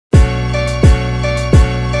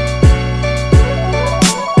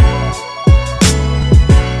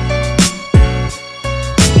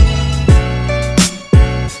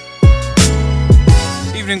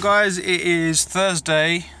Evening guys, it is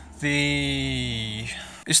Thursday the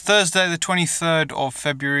 23rd of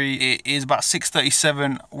February. It is about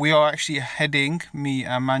 6:37. We are actually heading, me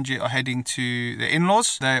and Manjit are heading to the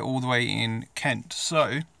in-laws. They're all the way in Kent.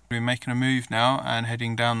 So we're making a move now and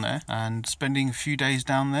heading down there and spending a few days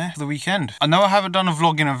down there for the weekend. I know I haven't done a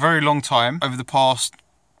vlog in a very long time, over the past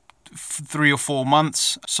 3 or 4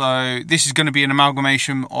 months, so this is going to be an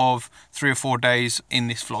amalgamation of 3 or 4 days in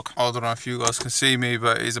this vlog. I don't know if you guys can see me,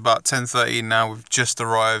 but it's about 10:30 now. We've just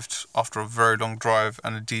arrived after a very long drive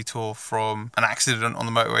and a detour from an accident on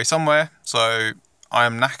the motorway somewhere, so I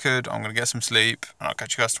am knackered. I'm going to get some sleep and I'll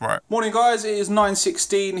catch you guys tomorrow. Morning guys, it is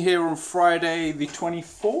 9:16 here on Friday the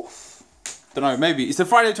 24th. Don't know, maybe it's the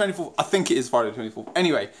Friday 24th. I think it is Friday 24th.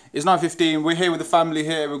 Anyway, it's 9:15. We're here with the family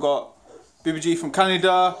here. We've got BBG from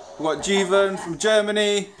Canada, we've got Jeevan from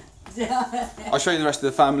Germany. I'll show you the rest of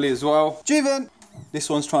the family as well. Jeevan! This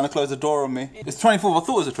one's trying to close the door on me. It's 24th, I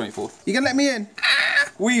thought it was the 24th. You gonna let me in?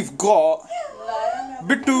 We've got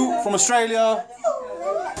Bittu from Australia,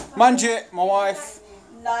 Manjit, my wife,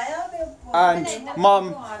 and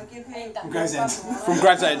Mum from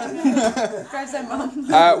Gravesend.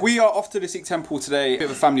 We are off to the Sikh temple today. Bit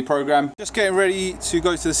of a family program. Just getting ready to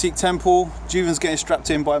go to the Sikh temple. Jeevan's getting strapped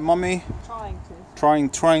in by Mummy. Trying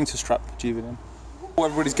to strap Jeevan in.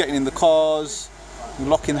 Everybody's getting in the cars,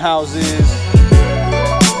 locking houses.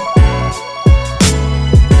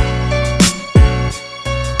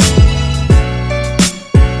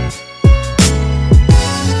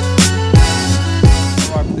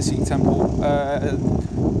 Temple.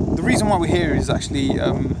 The reason why we're here is actually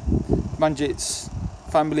Manjit's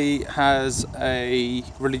family has a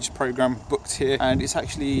religious program booked here, and it's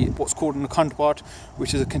actually what's called an Akhand Path,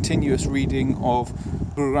 which is a continuous reading of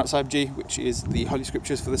Guru Granth Sahib Ji, which is the holy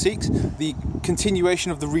scriptures for the Sikhs. The continuation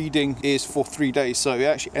of the reading is for 3 days, so it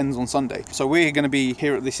actually ends on Sunday. So we're going to be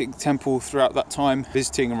here at the Sikh temple throughout that time,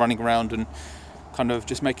 visiting and running around and kind of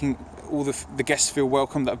just making all the guests feel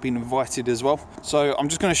welcome that have been invited as well. So I'm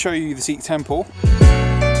just going to show you the Sikh temple.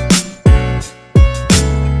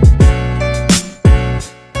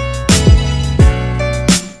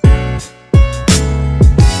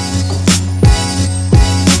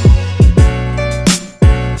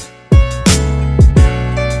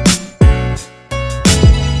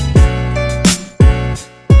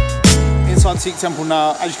 Inside the Sikh temple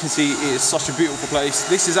now, as you can see, it is such a beautiful place.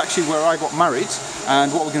 This is actually where I got married,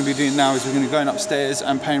 and what we're going to be doing now is we're going to be going upstairs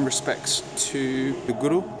and paying respects to the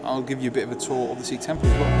Guru. I'll give you a bit of a tour of the Sikh temple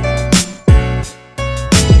as well.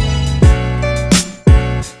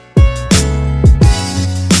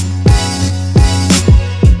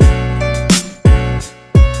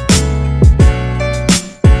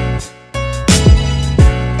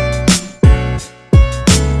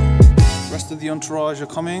 The entourage are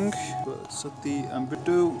coming. Sati and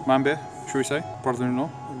Bittu. Mambe, should we say? Brother-in-law.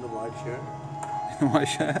 In the white shirt. In the white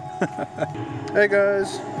shirt. Hey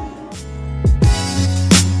guys.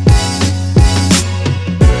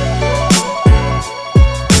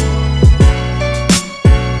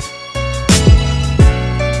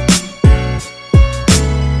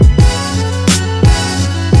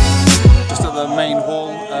 Just at the main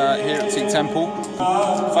hall here at Sikh Temple.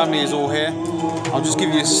 Family is all here. I'll just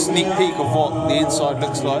give you a sneak peek of what the inside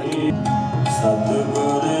looks like.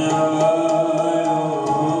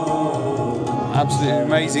 Absolutely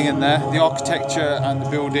amazing in there. The architecture and the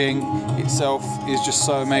building itself is just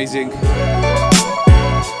so amazing.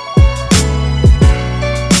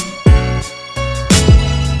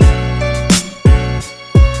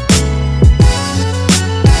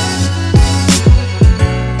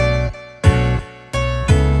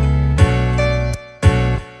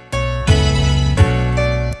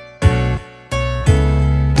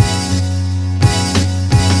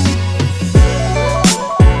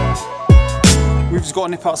 Just got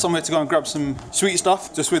to nip out somewhere to go and grab some sweet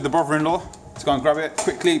stuff, just with the brother-in-law, to go and grab it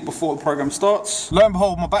quickly before the program starts. Lo and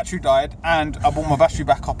behold, my battery died, and I brought my battery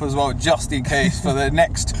back up as well, just in case for the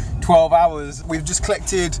next 12 hours. We've just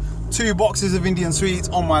collected 2 boxes of Indian sweets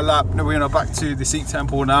on my lap. Now we're back to the Sikh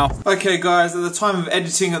temple now. Okay guys, at the time of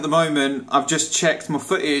editing at the moment, I've just checked my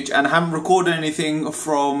footage and I haven't recorded anything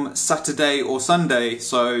from Saturday or Sunday,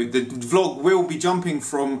 so the vlog will be jumping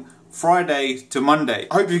from Friday to Monday.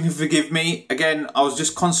 I hope you can forgive me. Again, I was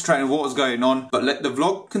just concentrating on what was going on, but let the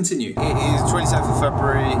vlog continue. It is 27th of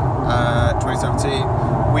February 2017.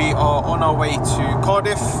 We are on our way to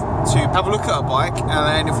Cardiff to have a look at a bike, and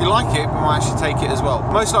then if we like it, we might actually take it as well.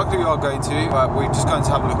 Most likely we are going to, but we're just going to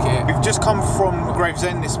have a look at it. We've just come from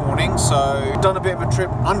Gravesend this morning, so we've done a bit of a trip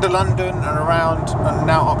under London and around, and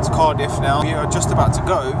now up to Cardiff now. We are just about to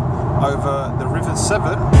go over the River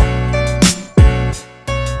Severn.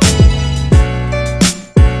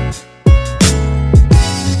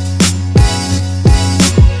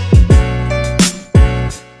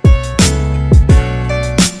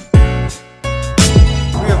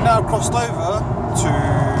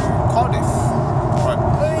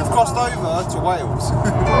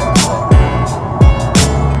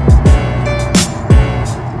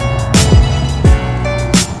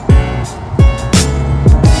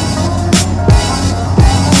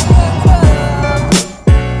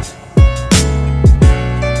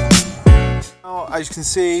 As you can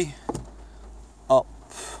see up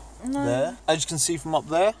there, as you can see from up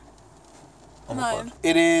there, oh my God,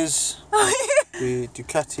 it is the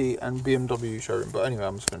Ducati and BMW showroom. But anyway,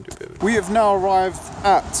 I'm just going to do a bit of it. We have now arrived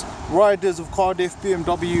at Riders of Cardiff,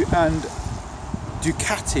 BMW and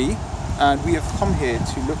Ducati, and we have come here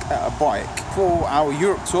to look at a bike for our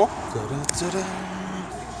Europe tour.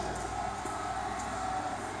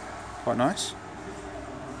 Quite nice.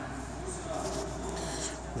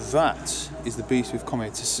 That is the beast we've come here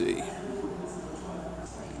to see.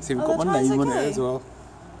 See, we've got my name on it as well.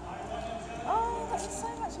 Oh, that is so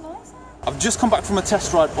much nicer. I've just come back from a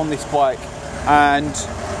test ride on this bike, and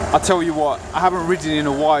I tell you what, I haven't ridden in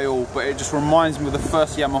a while, but it just reminds me of the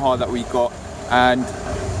first Yamaha that we got, and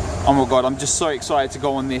oh my God, I'm just so excited to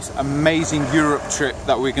go on this amazing Europe trip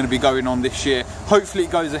that we're going to be going on this year. Hopefully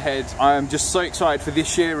it goes ahead. I am just so excited for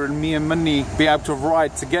this year, and me and Munni be able to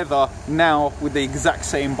ride together now with the exact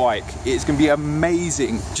same bike. It's going to be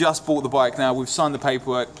amazing. Just bought the bike now, we've signed the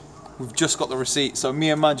paperwork, we've just got the receipt, so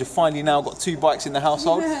me and Madge have finally now got 2 bikes in the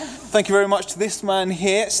household. Thank you very much to this man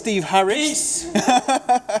here, Steve Harris.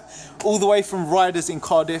 All the way from Riders in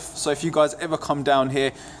Cardiff, so if you guys ever come down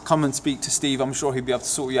here, come and speak to Steve. I'm sure he'll be able to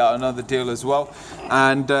sort you out another deal as well.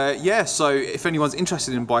 And yeah, so if anyone's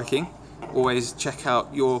interested in biking, always check out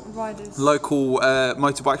your Riders local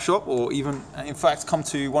motorbike shop, or even in fact come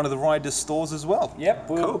to one of the Riders stores as well. Yep,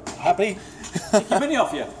 we're cool. Happy. Take your money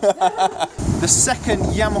off you. The second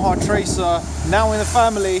Yamaha Tracer now in the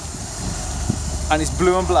family, and it's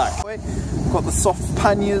blue and black. Got the soft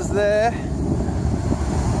panniers there.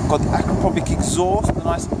 Got the Acropovic exhaust, the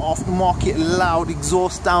nice aftermarket loud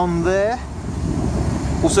exhaust down there.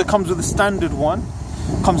 Also comes with a standard one.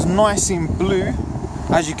 Comes nice in blue,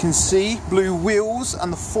 as you can see, blue wheels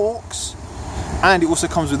and the forks. And it also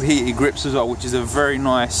comes with heated grips as well, which is a very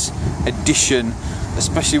nice addition,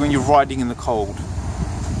 especially when you're riding in the cold.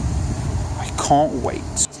 I can't wait.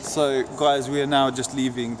 So guys, we are now just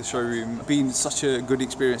leaving the showroom. Been such a good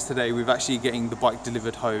experience today. We've actually getting the bike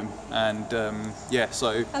delivered home, and yeah,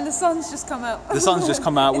 so. And the sun's just come out. The sun's just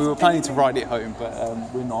come out. We were planning to ride it home, but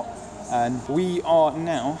we're not. And we are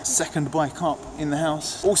now second bike up in the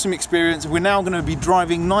house. Awesome experience. We're now going to be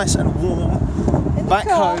driving nice and warm back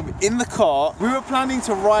home in the car. We were planning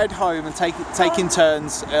to ride home and taking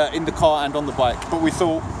turns in the car and on the bike, but we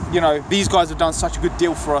thought, you know, these guys have done such a good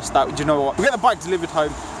deal for us that, you know what, we'll get the bike delivered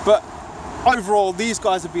home. But overall, these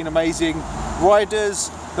guys have been amazing. Riders,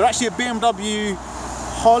 they're actually a BMW,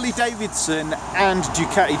 Harley Davidson and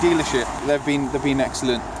Ducati dealership. They've been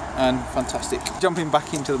excellent and fantastic. Jumping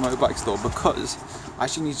back into the motorbike store because I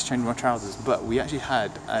actually need to change my trousers, but we actually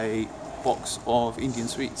had a box of Indian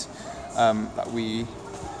sweets that we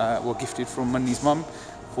were gifted from Munni's mum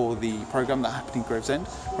for the programme that happened in Gravesend.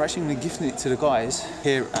 We're actually going to be gifting it to the guys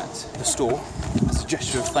here at the store as a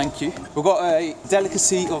gesture of thank you. We've got a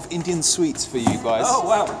delicacy of Indian sweets for you guys. Oh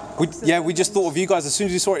wow! We just thought of you guys as soon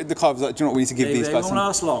as we saw it in the car. I was like, do you know what we need to give these guys? They won't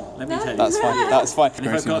last long. Let me tell you. That's fine. That's fine. And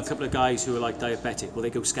if I've got a couple of guys who are like diabetic, will they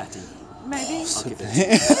go scatty? Maybe. I'll give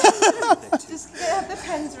it. Just have the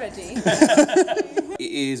pens ready.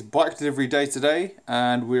 It is bike delivery day today,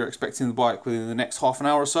 and we're expecting the bike within the next half an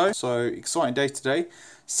hour or so. So exciting day today.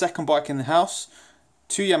 Second bike in the house,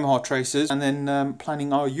 2 Yamaha Tracers, and then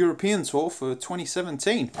planning our European tour for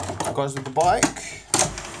 2017. Guys with the bike.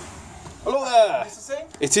 Hello there. Mr. Singh?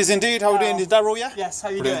 It is indeed. How are we doing? Is Daryl, yeah? Yes, how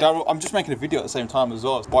are you Brilliant. doing? Daryl, I'm just making a video at the same time as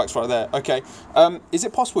well. Bike's right there. Okay. Is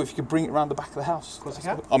it possible if you could bring it around the back of the house? Of course I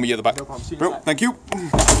can. I'll meet you at the back. No problem. See you Bro, inside. thank you.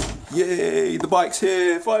 Yay, the bike's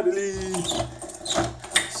here, finally.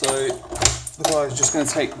 So, the guy's just going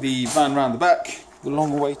to take the van round the back. The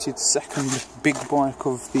long-awaited second big bike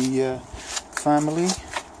of the family.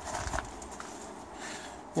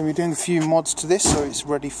 We're going to be doing a few mods to this so it's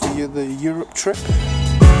ready for the Europe trip.